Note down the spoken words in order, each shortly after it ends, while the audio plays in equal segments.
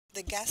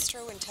The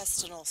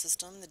gastrointestinal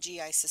system, the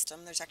GI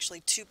system, there's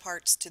actually two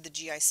parts to the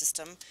GI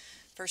system.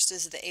 First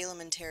is the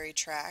alimentary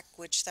tract,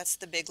 which that's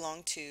the big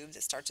long tube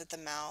that starts at the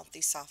mouth, the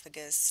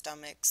esophagus,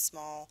 stomach,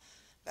 small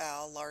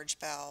bowel, large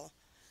bowel.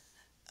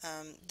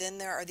 Then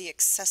there are the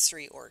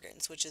accessory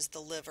organs, which is the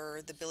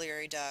liver, the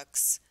biliary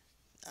ducts,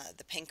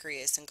 the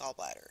pancreas, and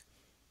gallbladder.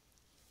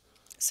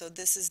 So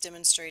this is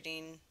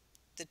demonstrating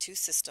the two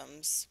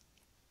systems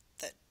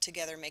that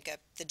together make up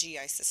the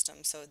GI system.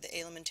 So the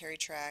alimentary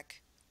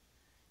tract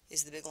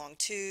is the big long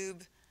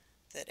tube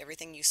that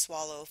everything you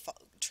swallow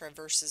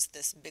traverses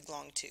this big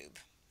long tube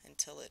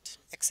until it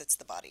exits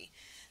the body.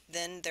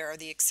 Then there are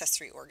the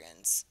accessory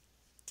organs.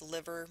 The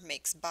liver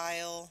makes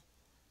bile,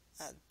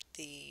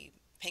 the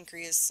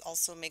pancreas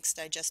also makes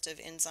digestive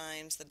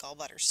enzymes, the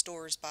gallbladder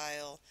stores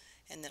bile,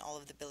 and then all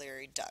of the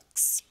biliary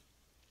ducts.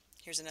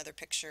 Here's another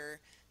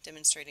picture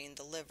demonstrating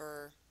the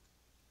liver,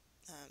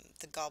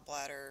 the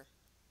gallbladder.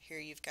 Here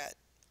you've got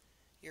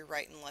your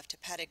right and left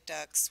hepatic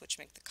ducts, which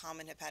make the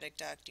common hepatic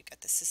duct. You've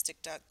got the cystic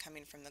duct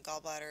coming from the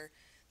gallbladder.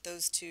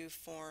 Those two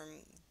form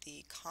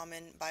the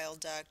common bile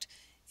duct.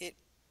 It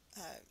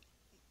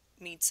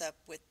meets up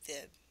with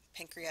the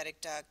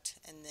pancreatic duct,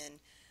 and then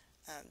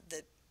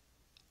the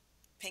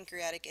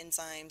pancreatic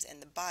enzymes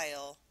and the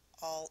bile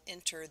all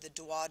enter the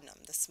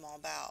duodenum, the small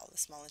bowel, the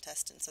small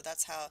intestine. So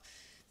that's how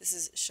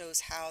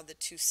shows how the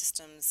two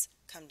systems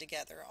come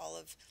together. All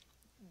of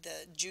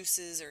the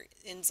juices or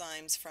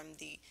enzymes from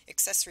the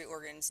accessory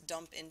organs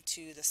dump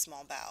into the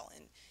small bowel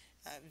and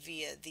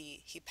via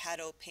the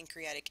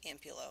hepatopancreatic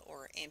ampulla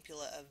or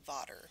ampulla of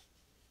Vater.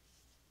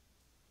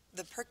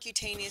 The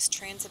percutaneous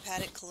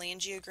transhepatic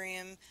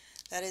cholangiogram,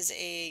 that is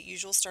a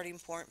usual starting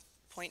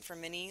point for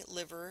many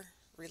liver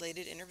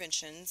related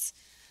interventions.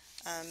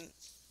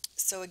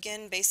 So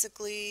again,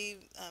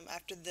 basically,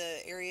 after the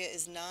area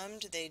is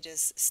numbed, they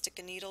just stick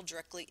a needle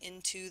directly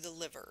into the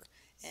liver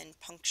and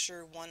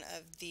puncture one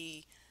of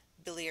the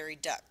biliary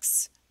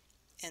ducts.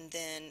 And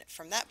then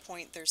from that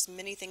point, there's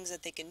many things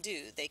that they can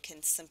do. They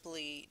can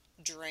simply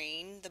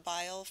drain the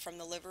bile from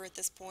the liver at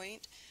this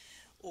point,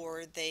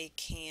 or they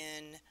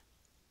can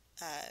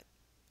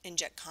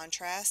inject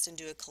contrast and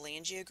do a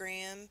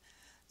cholangiogram,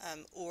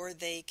 or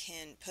they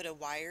can put a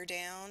wire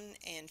down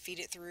and feed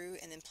it through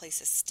and then place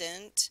a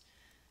stent.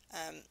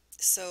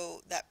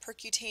 So that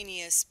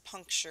percutaneous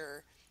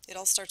puncture, it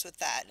all starts with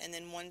that, and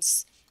then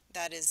once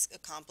that is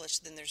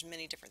accomplished, then there's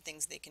many different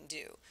things they can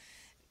do.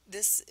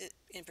 This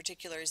in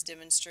particular is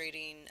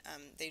demonstrating,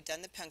 they've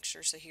done the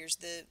puncture, so here's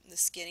the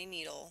skinny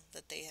needle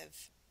that they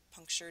have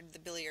punctured the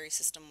biliary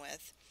system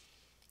with.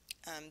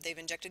 They've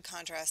injected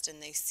contrast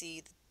and they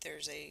see that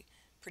there's a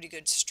pretty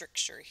good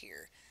stricture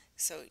here.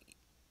 So,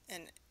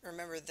 and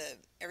remember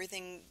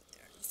everything,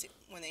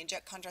 when they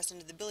inject contrast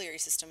into the biliary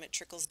system, it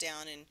trickles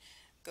down and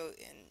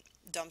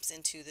dumps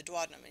into the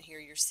duodenum, and here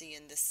you're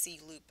seeing the C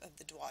loop of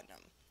the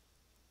duodenum.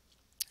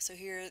 So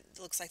here it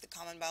looks like the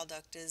common bile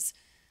duct is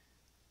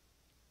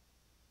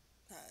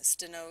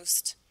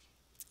stenosed,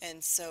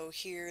 and so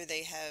here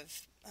they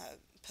have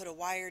put a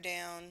wire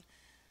down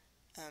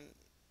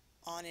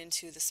on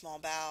into the small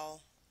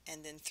bowel,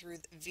 and then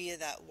via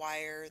that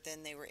wire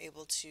then they were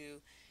able to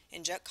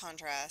inject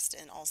contrast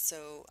and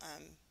also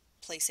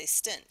place a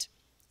stent,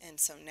 and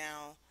so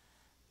now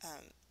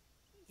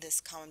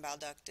this common bile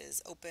duct is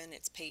open,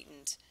 it's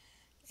patent,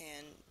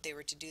 and they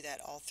were to do that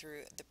all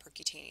through the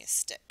percutaneous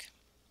stick.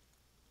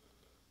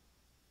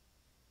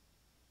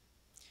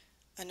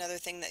 Another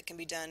thing that can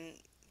be done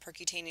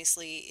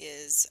percutaneously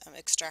is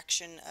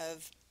extraction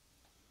of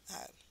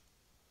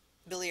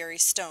biliary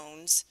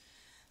stones.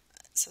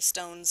 So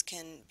stones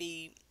can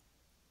be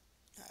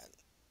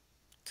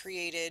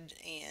created,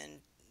 and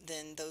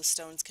then those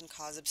stones can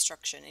cause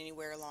obstruction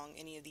anywhere along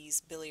any of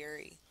these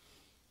biliary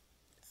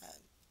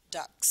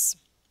ducts.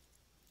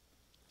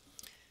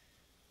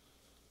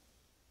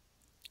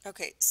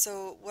 Okay,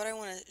 so what I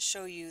want to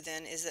show you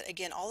then is that,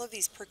 again, all of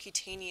these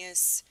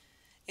percutaneous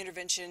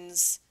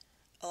interventions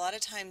a lot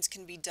of times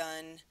can be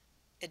done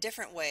a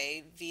different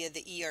way via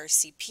the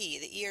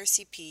ERCP. The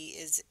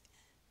ERCP is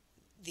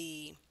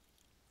the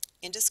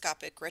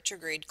endoscopic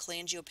retrograde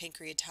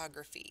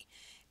cholangiopancreatography,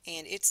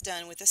 and it's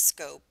done with a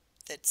scope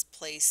that's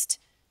placed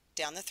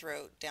down the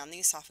throat, down the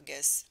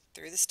esophagus,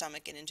 through the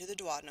stomach, and into the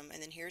duodenum.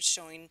 And then here it's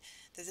showing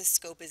that the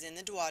scope is in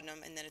the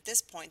duodenum, and then at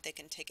this point they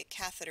can take a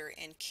catheter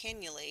and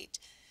cannulate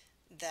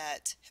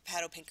that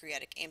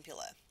hepatopancreatic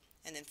ampulla.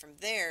 And then from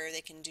there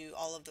they can do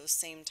all of those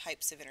same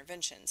types of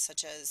interventions,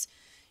 such as,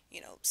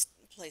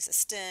 place a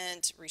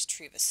stent,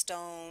 retrieve a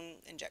stone,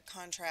 inject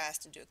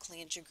contrast, and do a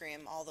cholangiogram,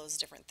 all those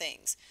different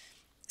things.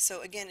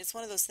 So again, it's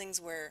one of those things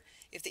where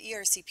if the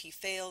ERCP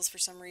fails for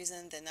some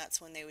reason, then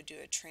that's when they would do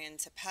a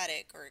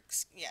transhepatic or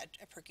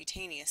a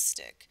percutaneous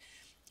stick.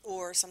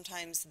 Or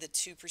sometimes the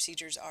two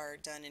procedures are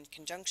done in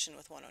conjunction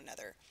with one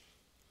another.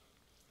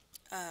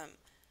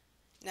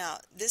 Now,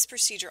 this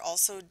procedure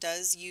also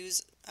does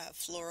use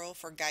fluoro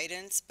for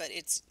guidance, but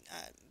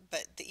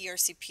the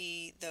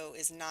ERCP, though,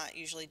 is not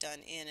usually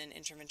done in an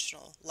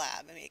interventional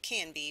lab. I mean, it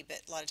can be,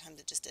 but a lot of times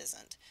it just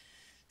isn't.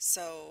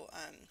 So,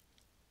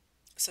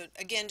 So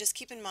again, just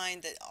keep in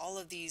mind that all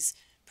of these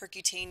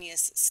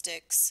percutaneous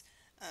sticks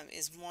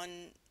is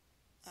one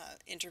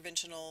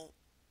interventional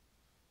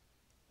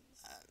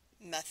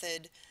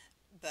method,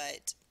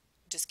 but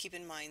just keep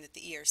in mind that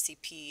the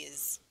ERCP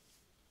is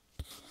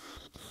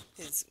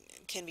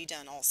can be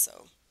done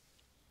also.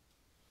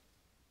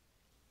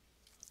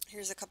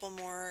 Here's a couple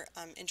more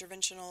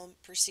interventional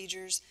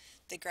procedures.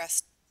 The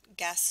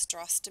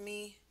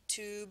gastrostomy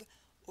tube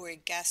or a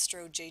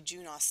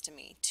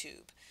gastrojejunostomy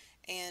tube.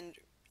 And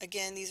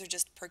again, these are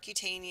just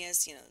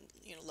percutaneous,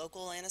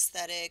 local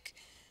anesthetic.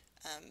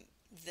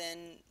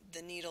 Then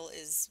the needle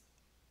is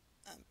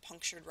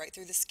punctured right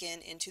through the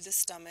skin into the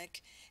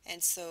stomach,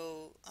 and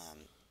so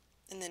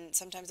and then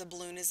sometimes a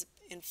balloon is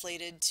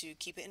inflated to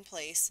keep it in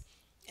place,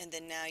 and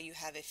then now you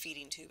have a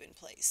feeding tube in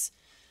place.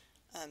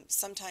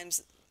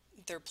 Sometimes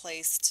they're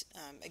placed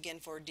again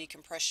for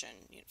decompression,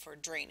 for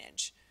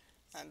drainage,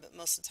 but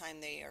most of the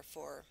time they are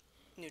for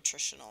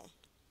nutritional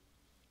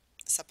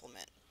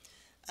supplement.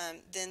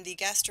 Then the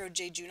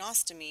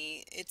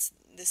gastrojejunostomy, it's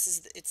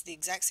the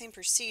exact same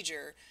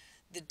procedure.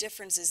 The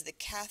difference is the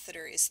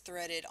catheter is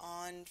threaded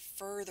on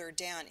further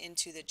down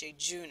into the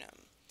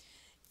jejunum,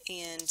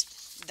 and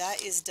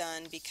that is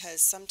done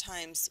because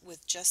sometimes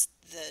with just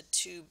the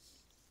tube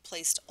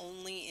placed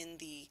only in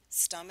the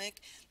stomach,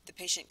 the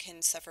patient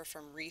can suffer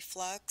from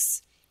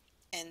reflux,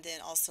 and then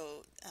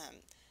also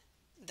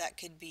that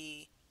could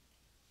be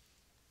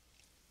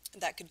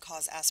that could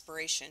cause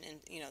aspiration, and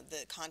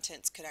the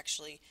contents could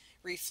actually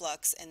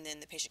reflux, and then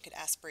the patient could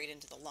aspirate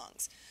into the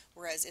lungs.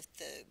 Whereas if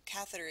the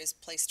catheter is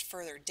placed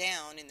further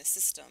down in the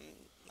system,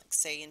 like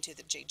say into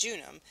the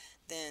jejunum,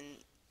 then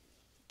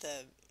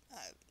the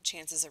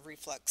chances of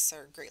reflux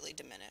are greatly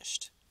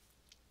diminished.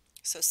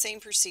 So same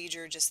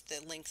procedure, just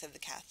the length of the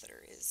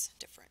catheter is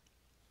different.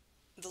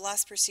 The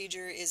last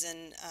procedure is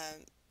an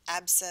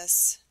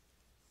abscess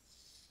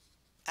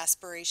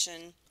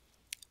aspiration.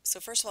 So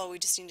first of all, we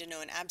just need to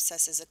know an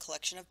abscess is a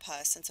collection of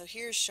pus, and so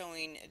here's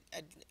showing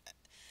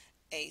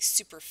a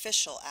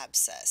superficial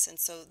abscess, and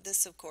so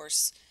this of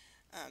course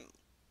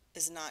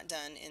is not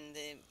done in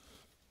the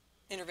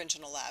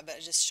interventional lab,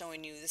 but just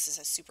showing you this is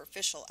a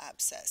superficial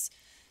abscess.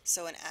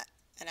 So an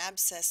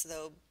abscess,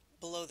 though,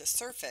 below the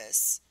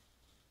surface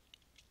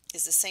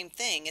is the same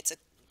thing. It's a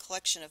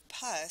collection of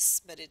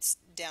pus, but it's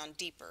down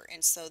deeper,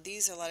 and so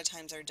these a lot of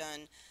times are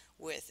done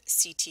with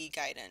CT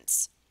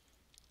guidance.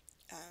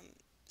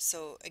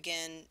 So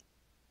again,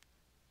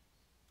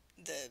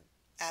 the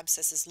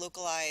abscess is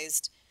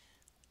localized,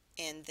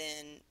 and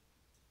then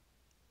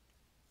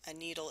a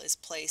needle is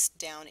placed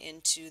down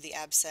into the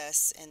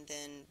abscess, and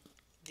then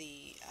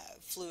the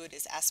fluid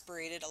is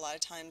aspirated. A lot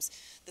of times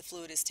the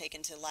fluid is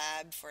taken to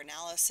lab for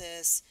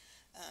analysis,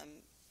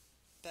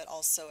 but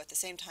also at the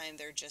same time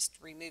they're just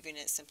removing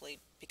it simply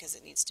because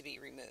it needs to be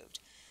removed.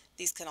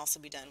 These can also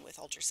be done with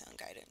ultrasound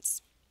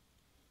guidance.